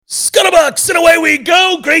ScuttleBucs, and away we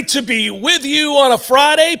go. Great to be with you on a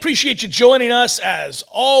Friday. Appreciate you joining us as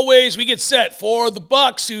always. We get set for the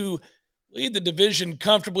Bucs, who lead the division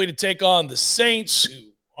comfortably to take on the Saints,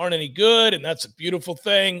 who aren't any good, and that's a beautiful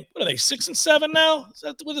thing. What are they, 6-7 now? Is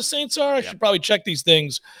that where the Saints are? I should probably check these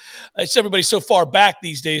things. It's everybody so far back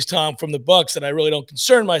these days, Tom, from the Bucs, that I really don't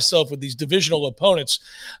concern myself with these divisional opponents.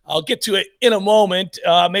 I'll get to it in a moment.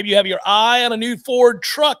 Maybe you have your eye on a new Ford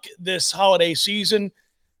truck this holiday season.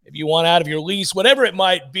 If you want out of your lease, whatever it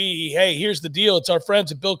might be, hey, here's the deal. It's our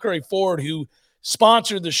friends at Bill Curry Ford who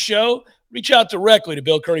sponsored the show. Reach out directly to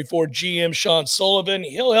Bill Curry Ford GM Sean Sullivan.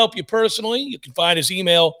 He'll help you personally. You can find his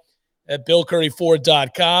email at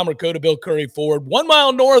BillCurryFord.com or go to Bill Curry Ford, 1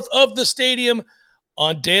 mile north of the stadium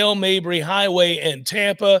on Dale Mabry Highway in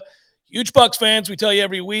Tampa. Huge Bucs fans, we tell you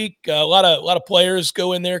every week. A lot of players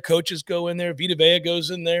go in there, coaches go in there, Vita Vea goes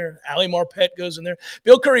in there, Ali Marpet goes in there.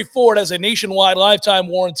 Bill Curry Ford has a nationwide lifetime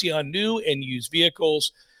warranty on new and used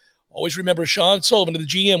vehicles. Always remember, Sean Sullivan, the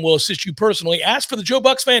GM, will assist you personally. Ask for the Joe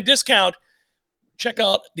Bucs fan discount. Check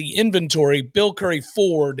out the inventory,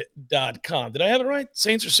 BillCurryFord.com. Did I have it right?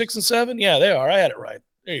 Saints are 6-7? Yeah, they are. I had it right.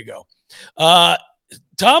 There you go.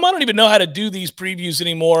 Tom, I don't even know how to do these previews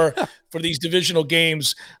anymore for these divisional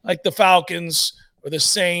games like the Falcons or the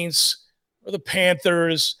Saints or the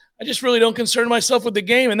Panthers. I just really don't concern myself with the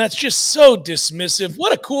game, and that's just so dismissive.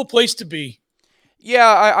 What a cool place to be. Yeah,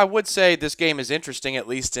 I would say this game is interesting, at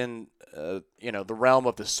least in the realm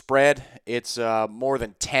of the spread. It's more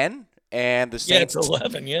than 10, and the Saints. Yeah, it's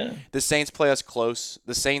 11. Yeah, the Saints play us close.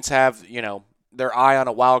 The Saints have their eye on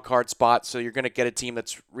a wild card spot, so you're going to get a team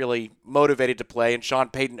that's really motivated to play. And Sean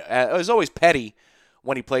Payton is always petty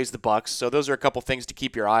when he plays the Bucs, so those are a couple things to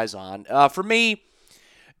keep your eyes on. For me,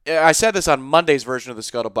 I said this on Monday's version of the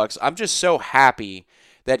ScuttleBucs. I'm just so happy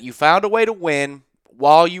that you found a way to win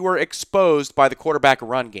while you were exposed by the quarterback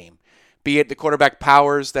run game, be it the quarterback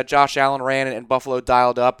powers that Josh Allen ran and Buffalo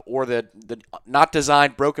dialed up, or the not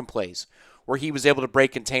designed broken plays where he was able to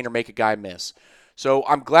break contain or make a guy miss. So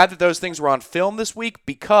I'm glad that those things were on film this week,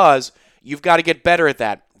 because you've got to get better at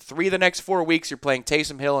that. 3 of the next 4 weeks, you're playing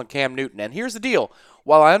Taysom Hill and Cam Newton. And here's the deal.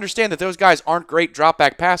 While I understand that those guys aren't great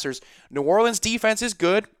drop-back passers, New Orleans' defense is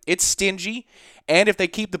good. It's stingy. And if they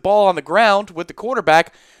keep the ball on the ground with the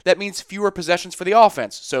quarterback, that means fewer possessions for the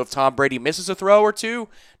offense. So if Tom Brady misses a throw or two,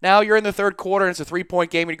 now you're in the third quarter and it's a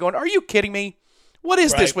 3-point game and you're going, are you kidding me? What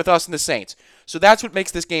is this with us and the Saints? So that's what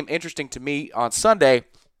makes this game interesting to me on Sunday.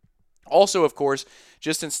 Also, of course,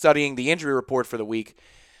 just in studying the injury report for the week,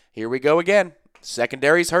 here we go again.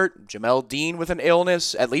 Secondary's hurt. Jamel Dean with an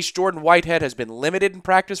illness. At least Jordan Whitehead has been limited in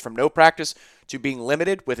practice, from no practice to being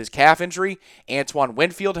limited with his calf injury. Antoine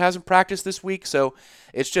Winfield hasn't practiced this week. So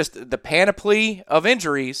it's just the panoply of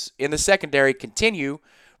injuries in the secondary continue.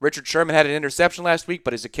 Richard Sherman had an interception last week,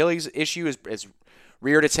 but his Achilles issue has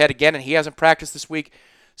reared its head again, and he hasn't practiced this week.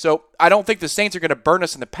 So I don't think the Saints are going to burn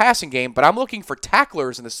us in the passing game, but I'm looking for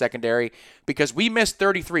tacklers in the secondary, because we missed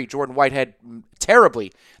 33, Jordan Whitehead,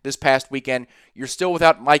 terribly this past weekend. You're still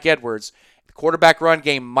without Mike Edwards. The quarterback run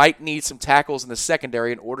game might need some tackles in the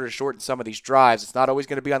secondary in order to shorten some of these drives. It's not always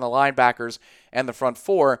going to be on the linebackers and the front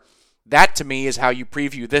four. That, to me, is how you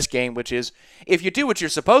preview this game, which is, if you do what you're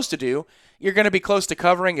supposed to do, you're going to be close to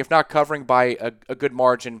covering, if not covering by a good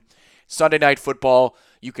margin. Sunday Night Football,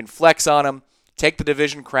 you can flex on them, take the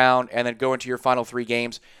division crown, and then go into your final 3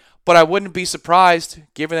 games. But I wouldn't be surprised,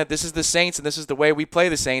 given that this is the Saints and this is the way we play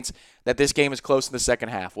the Saints, that this game is close in the second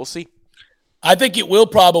half. We'll see. I think it will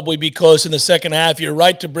probably be close in the second half. You're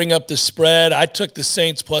right to bring up the spread. I took the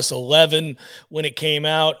Saints plus 11 when it came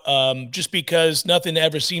out, just because nothing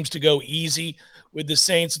ever seems to go easy with the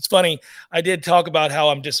Saints. It's funny, I did talk about how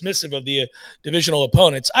I'm dismissive of the divisional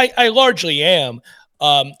opponents. I largely am,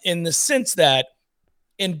 in the sense that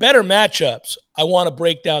in better matchups, I want to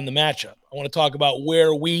break down the matchup. I want to talk about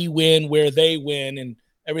where we win, where they win, and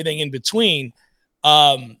everything in between.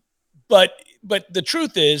 But the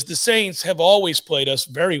truth is, the Saints have always played us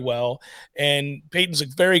very well, and Peyton's a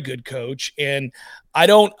very good coach. And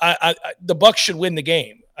the Bucs should win the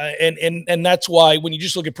game, and that's why when you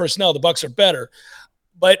just look at personnel, the Bucs are better.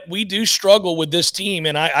 But we do struggle with this team,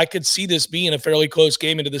 and I could see this being a fairly close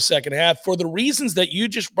game into the second half for the reasons that you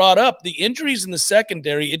just brought up. The injuries in the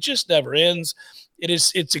secondary, it just never ends.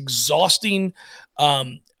 It's exhausting.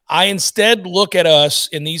 I instead look at us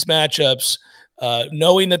in these matchups,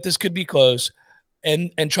 knowing that this could be close,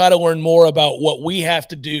 and try to learn more about what we have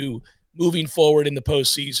to do moving forward in the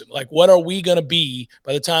postseason. Like, what are we going to be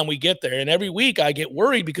by the time we get there? And every week I get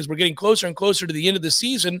worried because we're getting closer and closer to the end of the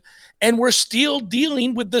season, and we're still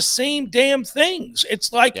dealing with the same damn things.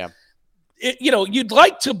 It's like you'd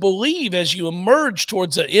like to believe as you emerge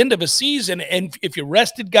towards the end of a season, and if you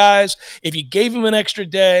rested guys, if you gave them an extra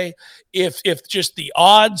day, if just the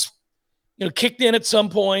odds, kicked in at some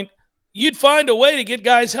point, you'd find a way to get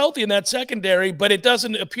guys healthy in that secondary. But it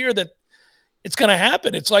doesn't appear that it's going to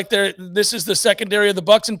happen. It's like this is the secondary of the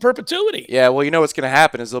Bucs in perpetuity. Yeah, well, what's going to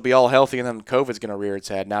happen is they'll be all healthy, and then COVID's going to rear its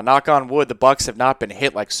head. Now, knock on wood, the Bucs have not been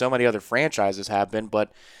hit like so many other franchises have been,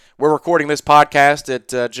 but we're recording this podcast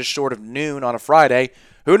at just short of noon on a Friday.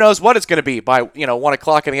 Who knows what it's going to be by 1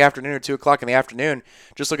 o'clock in the afternoon or 2 o'clock in the afternoon.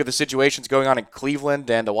 Just look at the situations going on in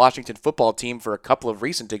Cleveland and the Washington football team for a couple of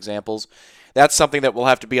recent examples. That's something that we'll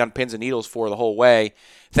have to be on pins and needles for the whole way.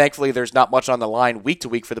 Thankfully, there's not much on the line week to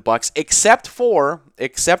week for the Bucs, except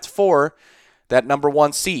for that number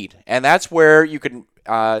 1 seed, and that's where you can.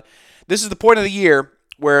 This is the point of the year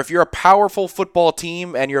where if you're a powerful football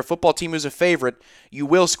team and you're a football team who's a favorite, you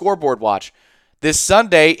will scoreboard watch. This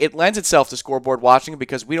Sunday, it lends itself to scoreboard watching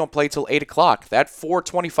because we don't play till 8 o'clock. That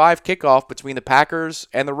 4:25 kickoff between the Packers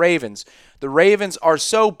and the Ravens. The Ravens are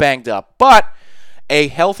so banged up, but a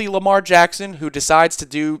healthy Lamar Jackson who decides to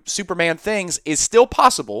do Superman things is still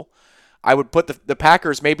possible. I would put the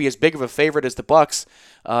Packers maybe as big of a favorite as the Bucs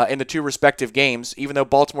in the 2 respective games, even though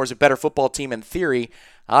Baltimore's a better football team in theory.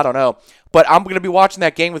 I don't know. But I'm going to be watching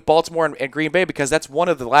that game with Baltimore and Green Bay because that's one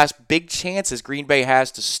of the last big chances Green Bay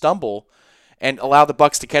has to stumble and allow the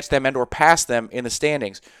Bucs to catch them and or pass them in the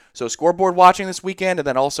standings. So scoreboard watching this weekend and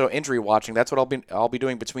then also injury watching. That's what I'll be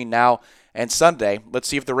doing between now and Sunday. Let's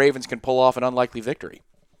see if the Ravens can pull off an unlikely victory.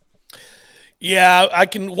 Yeah,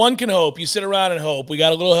 one can hope. You sit around and hope. We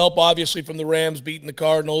got a little help, obviously, from the Rams beating the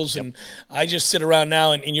Cardinals, and I just sit around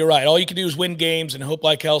now, and you're right. All you can do is win games and hope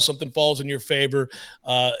like hell something falls in your favor.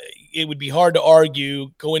 It would be hard to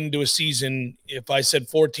argue going into a season if I said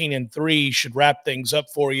 14-3 should wrap things up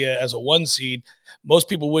for you as a 1 seed. Most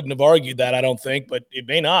people wouldn't have argued that, I don't think, but it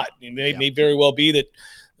may not. It may very well be that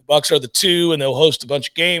the Bucs are the 2 and they'll host a bunch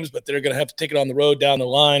of games, but they're going to have to take it on the road down the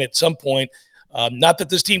line at some point. Not that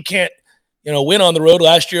this team can't win on the road.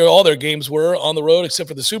 Last year, all their games were on the road except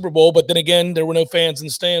for the Super Bowl. But then again, there were no fans in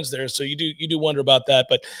the stands there, so you do wonder about that.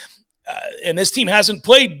 But and this team hasn't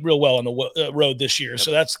played real well on the road this year,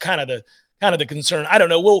 so that's kind of the concern. I don't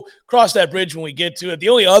know. We'll cross that bridge when we get to it. The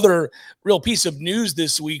only other real piece of news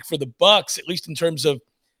this week for the Bucs, at least in terms of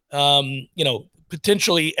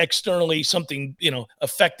potentially externally something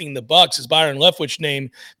affecting the Bucs, is Byron Leftwich's name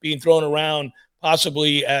being thrown around,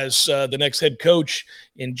 possibly as the next head coach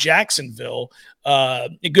in Jacksonville.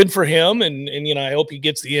 Good for him, and I hope he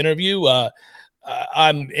gets the interview.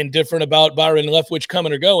 I'm indifferent about Byron Leftwich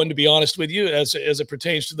coming or going, to be honest with you, as it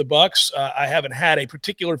pertains to the Bucs. I haven't had a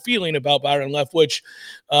particular feeling about Byron Leftwich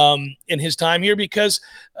in his time here because,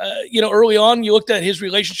 early on you looked at his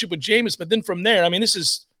relationship with Jameis, but then from there, this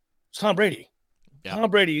is Tom Brady. Yeah.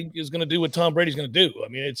 Tom Brady is going to do what Tom Brady's going to do.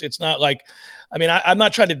 It's not like, I'm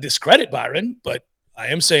not trying to discredit Byron, but I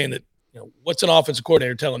am saying that, what's an offensive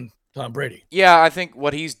coordinator telling Tom Brady? Yeah, I think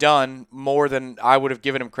what he's done more than I would have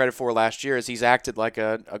given him credit for last year is he's acted like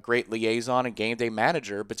a great liaison and game day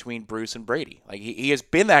manager between Bruce and Brady. Like he has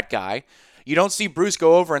been that guy. You don't see Bruce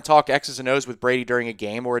go over and talk X's and O's with Brady during a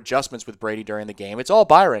game or adjustments with Brady during the game. It's all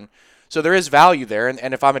Byron. So there is value there.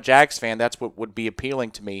 And if I'm a Jags fan, that's what would be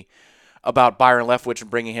appealing to me about Byron Leftwich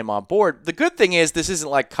and bringing him on board. The good thing is this isn't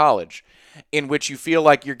like college in which you feel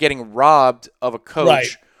like you're getting robbed of a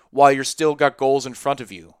coach while you're still got goals in front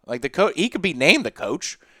of you. Like the coach, he could be named the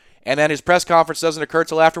coach, and then his press conference doesn't occur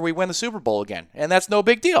till after we win the Super Bowl again. And that's no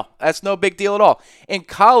big deal. That's no big deal at all. In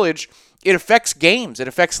college, it affects games. It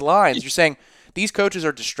affects lines. You're saying these coaches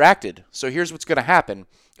are distracted. So here's what's going to happen.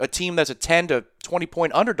 A team that's a 10 to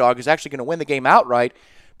 20-point underdog is actually going to win the game outright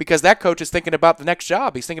because that coach is thinking about the next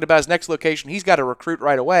job. He's thinking about his next location. He's got to recruit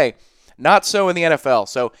right away. Not so in the NFL.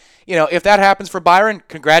 So, if that happens for Byron,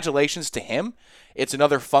 congratulations to him. It's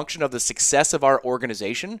another function of the success of our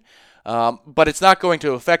organization. But it's not going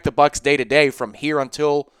to affect the Bucs day to day from here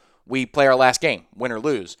until we play our last game, win or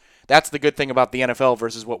lose. That's the good thing about the NFL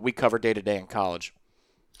versus what we cover day to day in college.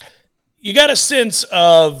 You got a sense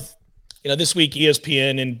of, this week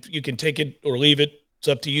ESPN, and you can take it or leave it. It's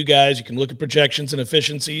up to you guys. You can look at projections and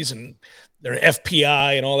efficiencies and their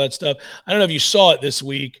FPI and all that stuff. I don't know if you saw it this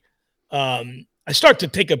week. I start to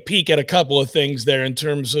take a peek at a couple of things there in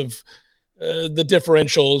terms of the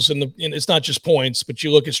differentials, and it's not just points, but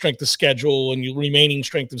you look at strength of schedule and your remaining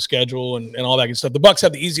strength of schedule and all that good stuff. The Bucs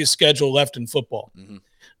have the easiest schedule left in football.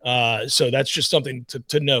 Mm-hmm. So that's just something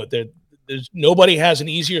to note. That Nobody has an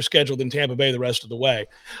easier schedule than Tampa Bay the rest of the way.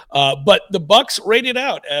 But the Bucs rated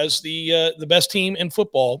out as the best team in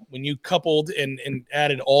football when you coupled and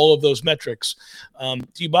added all of those metrics. Do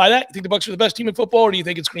you buy that? You think the Bucs are the best team in football, or do you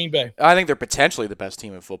think it's Green Bay? I think they're potentially the best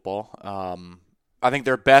team in football. I think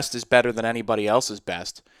their best is better than anybody else's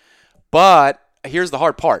best. But here's the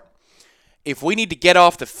hard part. If we need to get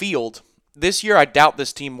off the field, this year I doubt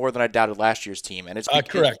this team more than I doubted last year's team. And it's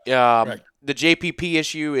correct. The JPP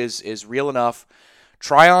issue is real enough.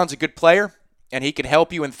 Tryon's a good player, and he can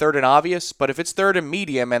help you in third and obvious. But if it's third and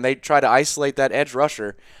medium and they try to isolate that edge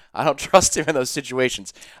rusher, I don't trust him in those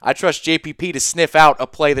situations. I trust JPP to sniff out a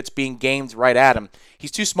play that's being gamed right at him.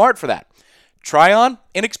 He's too smart for that. Tryon,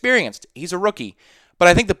 inexperienced. He's a rookie. But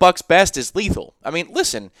I think the Bucs' best is lethal. I mean,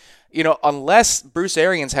 listen, unless Bruce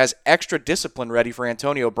Arians has extra discipline ready for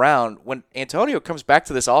Antonio Brown, when Antonio comes back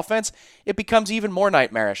to this offense, it becomes even more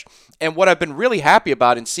nightmarish. And what I've been really happy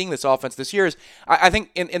about in seeing this offense this year is I think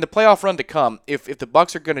in the playoff run to come, if the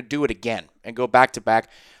Bucs are going to do it again and go back-to-back,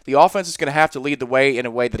 the offense is going to have to lead the way in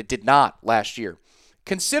a way that it did not last year.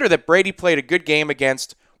 Consider that Brady played a good game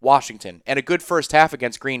against Washington and a good first half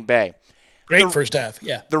against Green Bay. Great first half,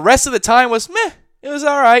 yeah. The rest of the time was meh. It was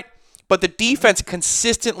all right. But the defense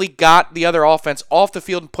consistently got the other offense off the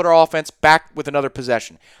field and put our offense back with another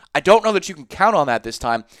possession. I don't know that you can count on that this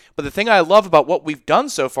time, but the thing I love about what we've done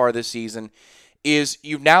so far this season is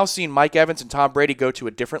you've now seen Mike Evans and Tom Brady go to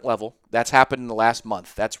a different level. That's happened in the last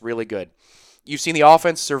month. That's really good. You've seen the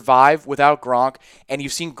offense survive without Gronk, and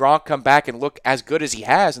you've seen Gronk come back and look as good as he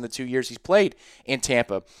has in the 2 years he's played in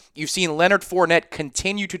Tampa. You've seen Leonard Fournette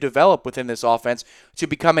continue to develop within this offense to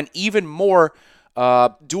become an even more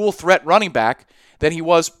dual threat running back than he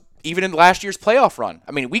was even in last year's playoff run.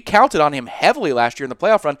 I mean, we counted on him heavily last year in the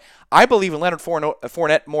playoff run. I believe in Leonard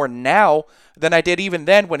Fournette more now than I did even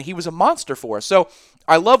then when he was a monster for us. So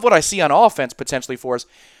I love what I see on offense potentially for us.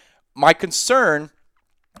 My concern,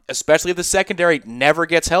 especially if the secondary never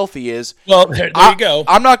gets healthy, is there you go.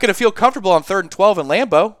 I'm not going to feel comfortable on 3rd and 12 in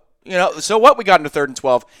Lambeau. So what? We got into 3rd and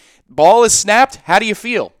 12. Ball is snapped. How do you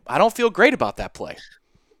feel? I don't feel great about that play.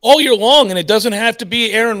 All year long, and it doesn't have to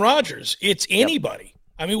be Aaron Rodgers. It's anybody. Yep.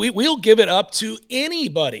 I mean, we'll give it up to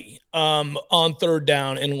anybody on 3rd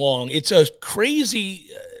down and long. It's a crazy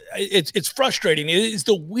it's frustrating. It is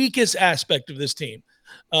the weakest aspect of this team.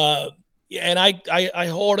 And I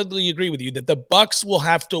wholeheartedly agree with you that the Bucs will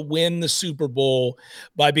have to win the Super Bowl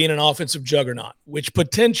by being an offensive juggernaut, which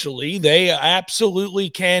potentially they absolutely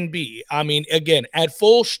can be. I mean, again, at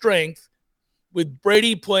full strength, with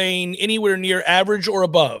Brady playing anywhere near average or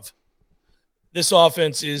above, this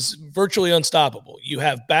offense is virtually unstoppable. You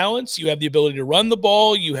have balance. You have the ability to run the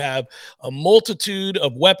ball. You have a multitude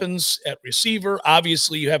of weapons at receiver.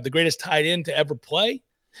 Obviously, you have the greatest tight end to ever play.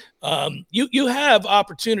 You have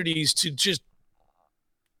opportunities to just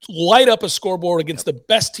light up a scoreboard against the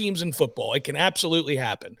best teams in football. It can absolutely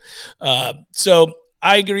happen. So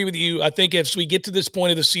I agree with you. I think if we get to this point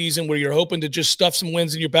of the season where you're hoping to just stuff some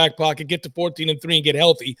wins in your back pocket, get to 14-3 and get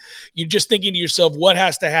healthy, you're just thinking to yourself, what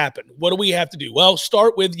has to happen? What do we have to do? Well,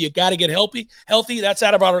 start with you got to get healthy. That's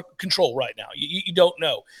out of our control right now. You don't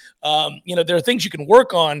know. There are things you can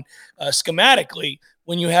work on schematically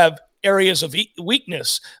when you have areas of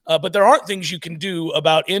weakness, but there aren't things you can do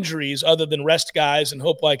about injuries other than rest guys and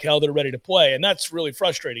hope like hell they're ready to play, and that's really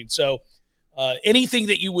frustrating. So anything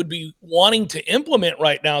that you would be wanting to implement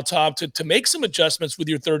right now, Tom, to make some adjustments with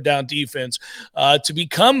your 3rd down defense, to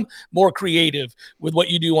become more creative with what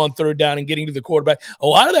you do on 3rd down and getting to the quarterback, a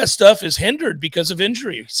lot of that stuff is hindered because of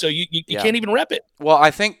injury, so you can't even rep it. Well, I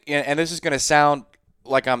think, and this is going to sound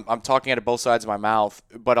like I'm talking out of both sides of my mouth,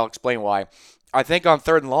 but I'll explain why. I think on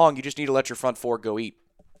 3rd and long, you just need to let your front four go eat.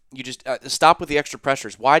 You just stop with the extra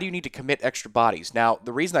pressures. Why do you need to commit extra bodies? Now,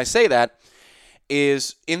 the reason I say that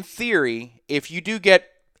is, in theory, if you do get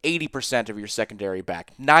 80% of your secondary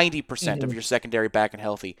back, 90% of your secondary back and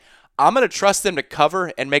healthy, I'm going to trust them to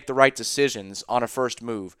cover and make the right decisions on a first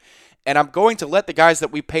move. And I'm going to let the guys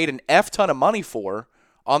that we paid an F ton of money for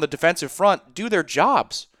on the defensive front do their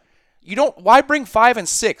jobs. Why bring 5 and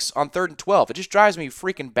 6 on 3rd and 12? It just drives me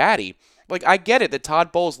freaking batty. Like, I get it that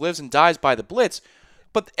Todd Bowles lives and dies by the blitz,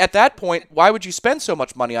 but at that point, why would you spend so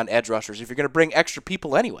much money on edge rushers if you're going to bring extra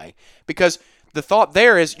people anyway? Because the thought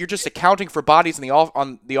there is you're just accounting for bodies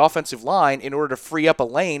on the offensive line in order to free up a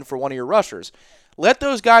lane for one of your rushers. Let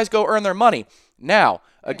those guys go earn their money. Now,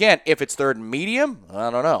 again, if it's 3rd and medium, I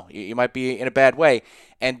don't know. You might be in a bad way.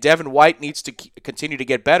 And Devin White needs to continue to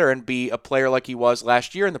get better and be a player like he was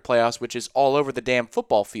last year in the playoffs, which is all over the damn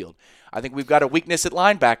football field. I think we've got a weakness at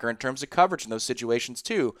linebacker in terms of coverage in those situations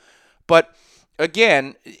too. But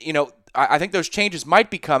again, I think those changes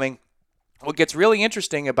might be coming What gets really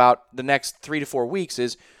interesting about the next 3 to 4 weeks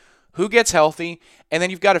is who gets healthy, and then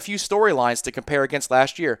you've got a few storylines to compare against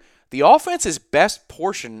last year. The offense's best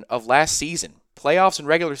portion of last season, playoffs and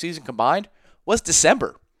regular season combined, was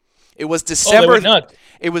December. It was December. Oh, they went nuts.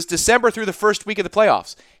 It was December through the first week of the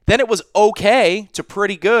playoffs. Then it was okay to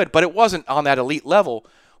pretty good, but it wasn't on that elite level.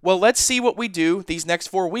 Well, let's see what we do these next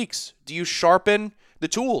 4 weeks. Do you sharpen the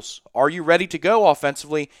tools? Are you ready to go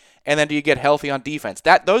offensively? And then do you get healthy on defense?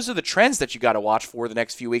 Those are the trends that you got to watch for the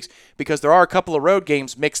next few weeks, because there are a couple of road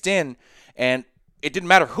games mixed in, and it didn't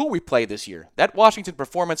matter who we played this year. That Washington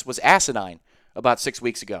performance was asinine about 6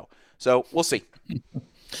 weeks ago. So we'll see.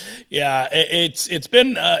 Yeah, it's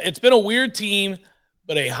been a weird team,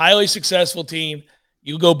 but a highly successful team.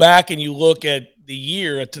 You go back and you look at the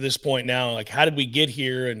year to this point now, like how did we get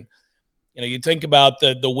here? And you think about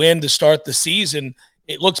the win to start the season.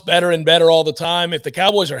 It looks better and better all the time. If the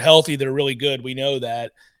Cowboys are healthy, they're really good. We know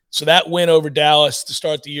that. So that win over Dallas to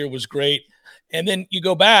start the year was great. And then you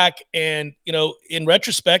go back and, in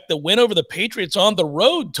retrospect, the win over the Patriots on the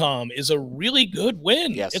road, Tom, is a really good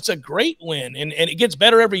win. Yes. It's a great win, and it gets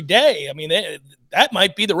better every day. I mean, that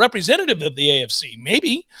might be the representative of the AFC,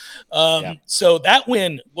 maybe. So that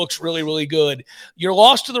win looks really, really good. Your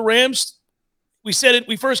loss to the Rams, we said it.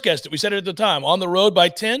 We first guessed it. We said it at the time. On the road by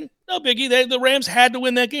 10, no biggie. The Rams had to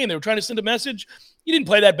win that game. They were trying to send a message. You didn't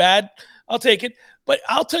play that bad. I'll take it. But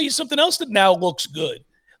I'll tell you something else that now looks good.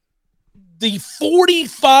 The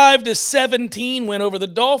 45-17 win over the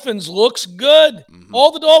Dolphins looks good. Mm-hmm.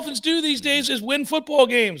 All the Dolphins do these days is win football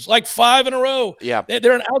games, like 5 in a row. Yeah.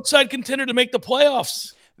 They're an outside contender to make the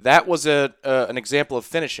playoffs. That was an example of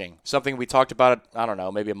finishing, something we talked about, I don't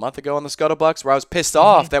know, maybe a month ago on the ScuttleBucs, where I was pissed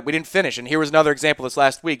off that we didn't finish. And here was another example this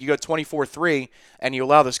last week. You go 24-3, and you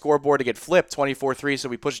allow the scoreboard to get flipped 24-3, so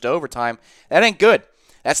we push it to overtime. That ain't good.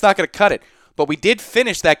 That's not going to cut it. But we did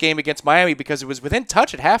finish that game against Miami because it was within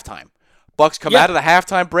touch at halftime. Bucks come out of the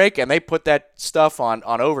halftime break, and they put that stuff on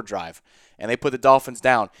overdrive, and they put the Dolphins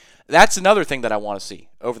down. That's another thing that I want to see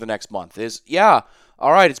over the next month is,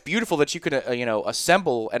 all right, it's beautiful that you can,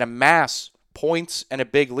 assemble and amass points and a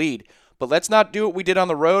big lead, but let's not do what we did on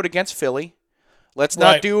the road against Philly. Let's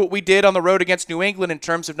not do what we did on the road against New England in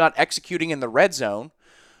terms of not executing in the red zone.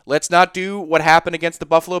 Let's not do what happened against the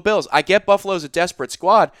Buffalo Bills. I get Buffalo's a desperate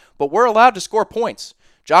squad, but we're allowed to score points.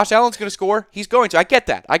 Josh Allen's going to score. He's going to. I get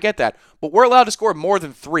that. But we're allowed to score more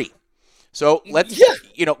than 3. So let's,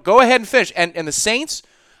 go ahead and finish. And the Saints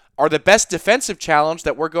are the best defensive challenge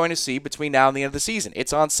that we're going to see between now and the end of the season.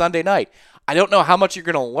 It's on Sunday night. I don't know how much you're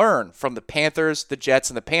going to learn from the Panthers, the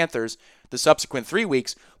Jets, and the Panthers the subsequent 3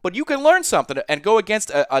 weeks, but you can learn something and go against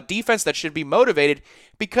a defense that should be motivated,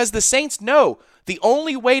 because the Saints know the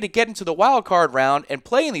only way to get into the wild card round and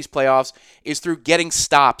play in these playoffs is through getting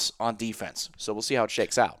stops on defense. So we'll see how it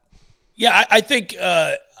shakes out. Yeah, I think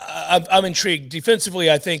I'm intrigued.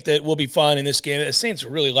 Defensively, I think that we'll be fine in this game. The Saints are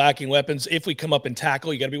really lacking weapons. If we come up and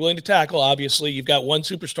tackle, you got to be willing to tackle. Obviously, you've got one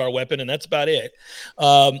superstar weapon, and that's about it.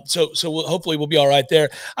 So hopefully we'll be all right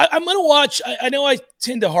there. I'm going to watch. I know I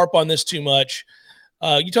tend to harp on this too much.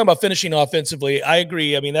 You talking about finishing offensively. I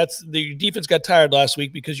agree. I mean, the defense got tired last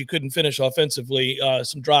week because you couldn't finish offensively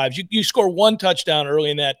some drives. You score one touchdown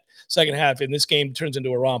early in that second half, and this game turns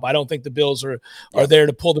into a romp. I don't think the Bills are there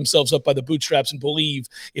to pull themselves up by the bootstraps and believe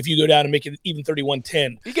if you go down and make it even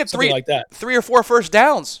 31-10. You get something like that. 3 or 4 first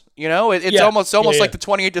downs. It's almost like the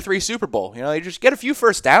 28-3 Super Bowl. You just get a few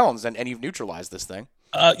first downs and you've neutralized this thing.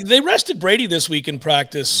 They rested Brady this week in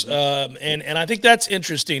practice, and I think that's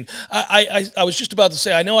interesting. I was just about to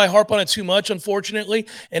say, I know I harp on it too much, unfortunately,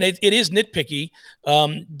 and it is nitpicky,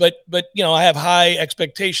 but I have high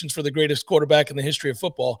expectations for the greatest quarterback in the history of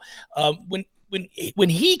football. When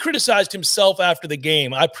he criticized himself after the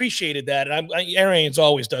game, I appreciated that, and Arians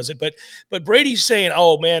always does it, but Brady's saying,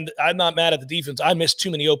 "Oh man, I'm not mad at the defense. I missed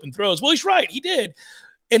too many open throws." Well, he's right, he did.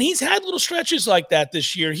 And he's had little stretches like that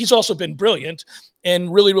this year. He's also been brilliant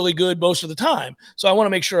and really, really good most of the time. So I want to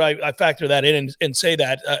make sure I factor that in and say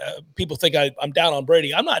that. People think I'm down on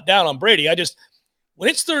Brady. I'm not down on Brady. When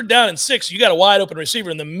it's 3rd down and 6, you got a wide open receiver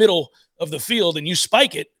in the middle of the field and you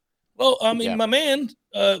spike it. Well, my man,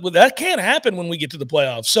 that can't happen when we get to the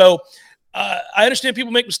playoffs. So I understand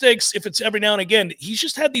people make mistakes if it's every now and again. He's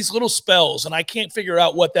just had these little spells, and I can't figure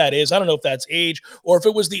out what that is. I don't know if that's age or if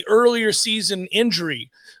it was the earlier season injury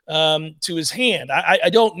to his hand. I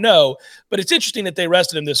don't know, but it's interesting that they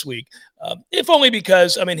rested him this week, if only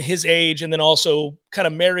because, his age, and then also kind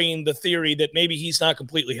of marrying the theory that maybe he's not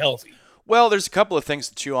completely healthy. Well, there's a couple of things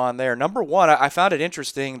to chew on there. Number one, I found it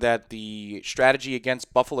interesting that the strategy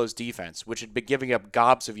against Buffalo's defense, which had been giving up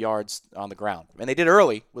gobs of yards on the ground, and they did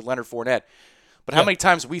early with Leonard Fournette, But how many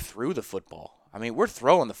times we threw the football? I mean, we're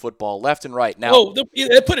throwing the football left and right. Now,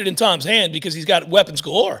 they put it in Tom's hand because he's got weapons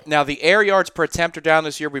galore. Now, the air yards per attempt are down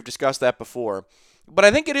this year. We've discussed that before. But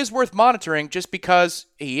I think it is worth monitoring just because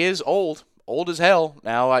he is old as hell.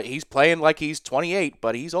 Now, he's playing like he's 28,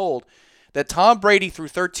 but he's old. That Tom Brady, through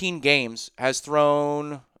 13 games, has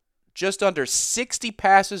thrown just under 60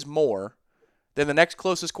 passes more than the next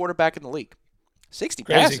closest quarterback in the league. 60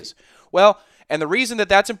 passes. Well, and the reason that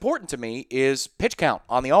that's important to me is pitch count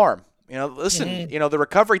on the arm. Listen, the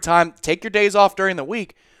recovery time, take your days off during the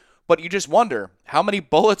week, but you just wonder how many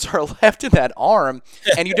bullets are left in that arm,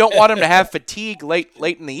 and you don't want him to have fatigue late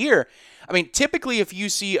in the year. I mean, typically if you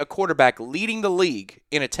see a quarterback leading the league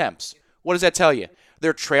in attempts, what does that tell you?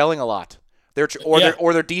 They're trailing a lot. Their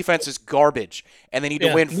defense is garbage, and they need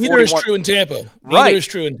to win 41. Neither is true in Tampa. Neither is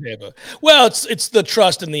true in Tampa. Well, it's the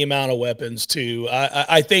trust in the amount of weapons, too.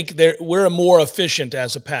 I think we're more efficient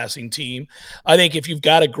as a passing team. I think if you've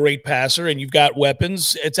got a great passer and you've got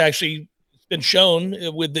weapons, it's actually been shown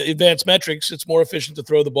with the advanced metrics, it's more efficient to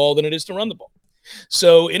throw the ball than it is to run the ball.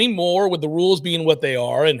 So anymore, with the rules being what they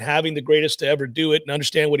are and having the greatest to ever do it and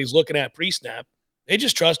understand what he's looking at pre-snap, they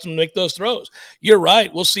just trust him to make those throws. You're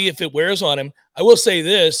right. We'll see if it wears on him. I will say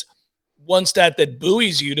this, one stat that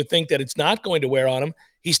buoys you to think that it's not going to wear on him,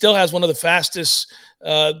 he still has one of the fastest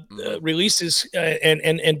releases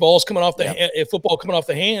and balls coming off football coming off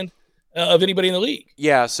the hand of anybody in the league.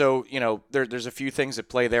 Yeah, so, there's a few things that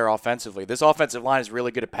play there offensively. This offensive line is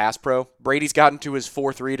really good at pass pro. Brady's gotten to his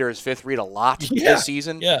fourth read or his fifth read a lot this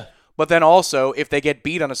season. Yeah. But then also, if they get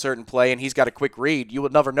beat on a certain play and he's got a quick read, you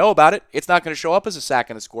would never know about it. It's not going to show up as a sack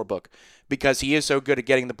in the scorebook because he is so good at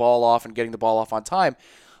getting the ball off and getting the ball off on time.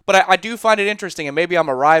 But I do find it interesting, and maybe I'm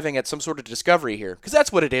arriving at some sort of discovery here, because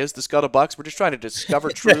that's what it is, the ScuttleBucs. We're just trying to discover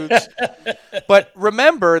truths. But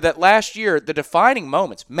remember that last year, the defining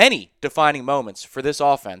moments, many defining moments for this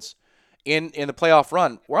offense in the playoff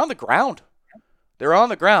run were on the ground. They're on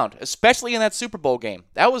the ground, especially in that Super Bowl game.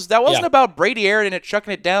 That wasn't about Brady airing it,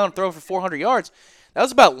 chucking it down, throwing for 400 yards. That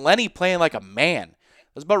was about Lenny playing like a man.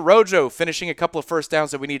 It was about Rojo finishing a couple of first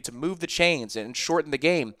downs that we needed to move the chains and shorten the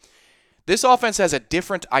game. This offense has a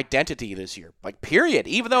different identity this year, period.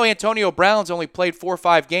 Even though Antonio Brown's only played 4 or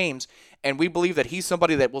 5 games, and we believe that he's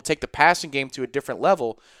somebody that will take the passing game to a different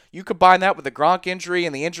level, you combine that with the Gronk injury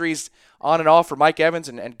and the injuries on and off for Mike Evans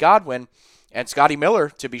and Godwin and Scotty Miller,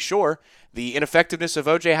 to be sure, the ineffectiveness of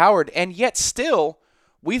O.J. Howard, and yet still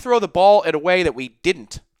we throw the ball in a way that we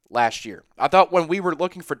didn't last year. I thought when we were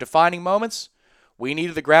looking for defining moments, we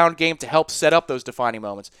needed the ground game to help set up those defining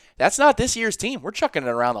moments. That's not this year's team. We're chucking it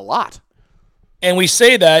around a lot. And we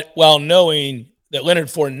say that while knowing that Leonard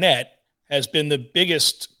Fournette has been the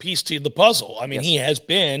biggest piece to the puzzle. I mean, he has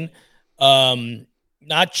been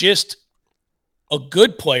not just a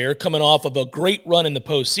good player coming off of a great run in the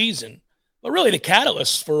postseason, but really the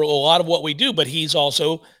catalyst for a lot of what we do. But he's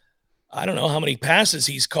also, I don't know how many passes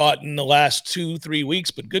he's caught in the last 2-3 weeks,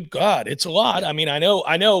 but good God, it's a lot. I mean, I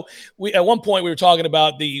know we, at one point we were talking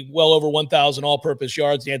about the well over 1,000 all-purpose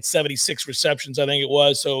yards. He had 76 receptions, I think it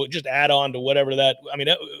was. So just add on to whatever that, I mean,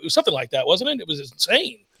 it was something like that, wasn't it? It was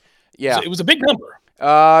insane. Yeah. It was a big number.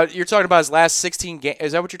 You're talking about his last 16 games.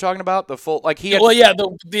 Is that what you're talking about? The full, he had. Well, yeah,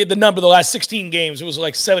 the number, the last 16 games, it was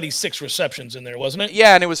like 76 receptions in there, wasn't it?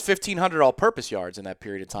 Yeah, and it was 1,500 all-purpose yards in that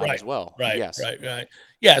period of time as well. Right. Yes. Right.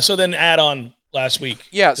 Yeah. So then add on last week.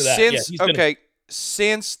 Yeah. To that.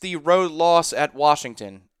 Since the road loss at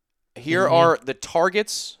Washington, here are the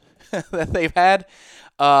targets that they've had.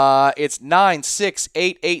 It's 9, 6,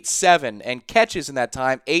 8, 8, 7, and catches in that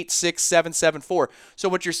time 8, 6, 7, 7, 4. So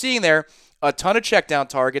what you're seeing there, a ton of check down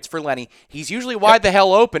targets for Lenny. He's usually wide the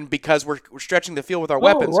hell open because we're stretching the field with our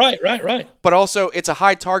weapons. Right. But also it's a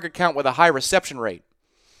high target count with a high reception rate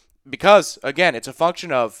because, again, it's a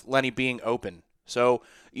function of Lenny being open. So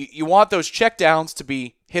you want those check downs to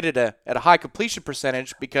be hit at a high completion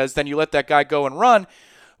percentage because then you let that guy go and run.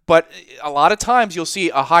 But a lot of times you'll see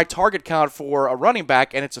a high target count for a running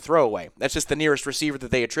back, and it's a throwaway. That's just the nearest receiver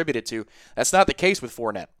that they attribute it to. That's not the case with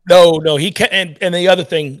Fournette. No, he can. And the other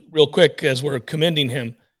thing, real quick, as we're commending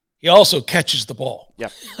him, he also catches the ball. Yeah,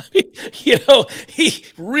 he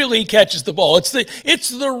really catches the ball. It's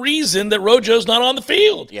the reason that Rojo's not on the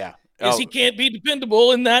field. Yeah. Because he can't be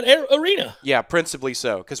dependable in that arena. Yeah, principally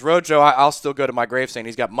so. Because Rojo, I'll still go to my grave saying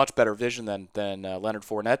he's got much better vision than Leonard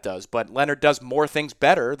Fournette does. But Leonard does more things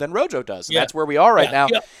better than Rojo does. And that's where we are right now.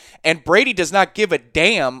 Yeah. And Brady does not give a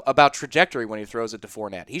damn about trajectory when he throws it to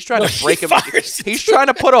Fournette. He's trying to break him. He's trying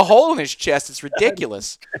to put a hole in his chest. It's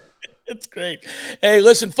ridiculous. It's great. Hey,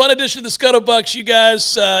 listen, fun edition of the ScuttleBucs. You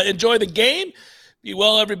guys enjoy the game. Be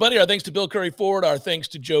well, everybody. Our thanks to Bill Curry Ford. Our thanks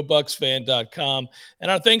to JoeBucksFan.com.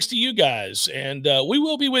 And our thanks to you guys. And we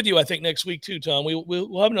will be with you, I think, next week too, Tom.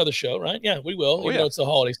 We'll have another show, right? Yeah, we will. Even though it's the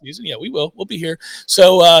holiday season. Yeah, we will. We'll be here.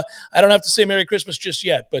 So I don't have to say Merry Christmas just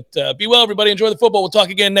yet. But be well, everybody. Enjoy the football. We'll talk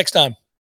again next time.